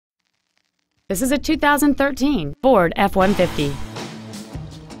This is a 2013 Ford F-150.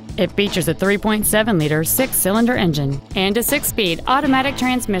 It features a 3.7-liter six-cylinder engine and a 6-speed automatic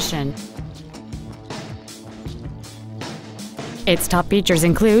transmission. Its top features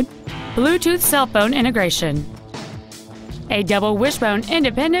include Bluetooth cell phone integration, a double wishbone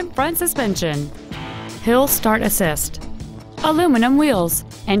independent front suspension, hill start assist, aluminum wheels,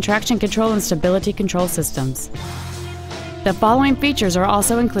 and traction control and stability control systems. The following features are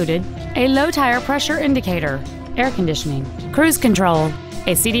also included: a low tire pressure indicator, air conditioning, cruise control,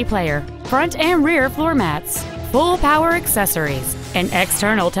 a CD player, front and rear floor mats, full power accessories, an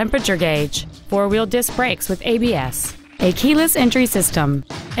external temperature gauge, 4-wheel disc brakes with ABS, a keyless entry system,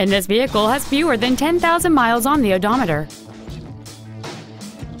 and this vehicle has fewer than 10,000 miles on the odometer.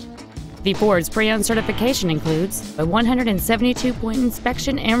 The Ford's pre-owned certification includes a 172-point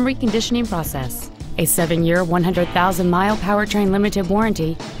inspection and reconditioning process, a 7-year, 100,000-mile powertrain limited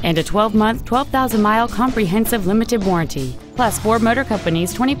warranty, and a 12-month, 12,000-mile comprehensive limited warranty, plus Ford Motor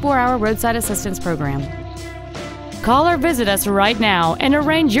Company's 24-hour roadside assistance program. Call or visit us right now and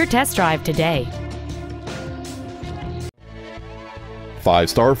arrange your test drive today.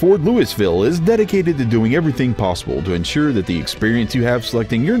 5-Star Ford Lewisville is dedicated to doing everything possible to ensure that the experience you have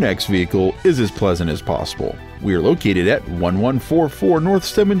selecting your next vehicle is as pleasant as possible. We are located at 1144 North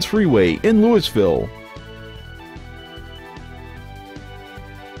Stemmons Freeway in Lewisville.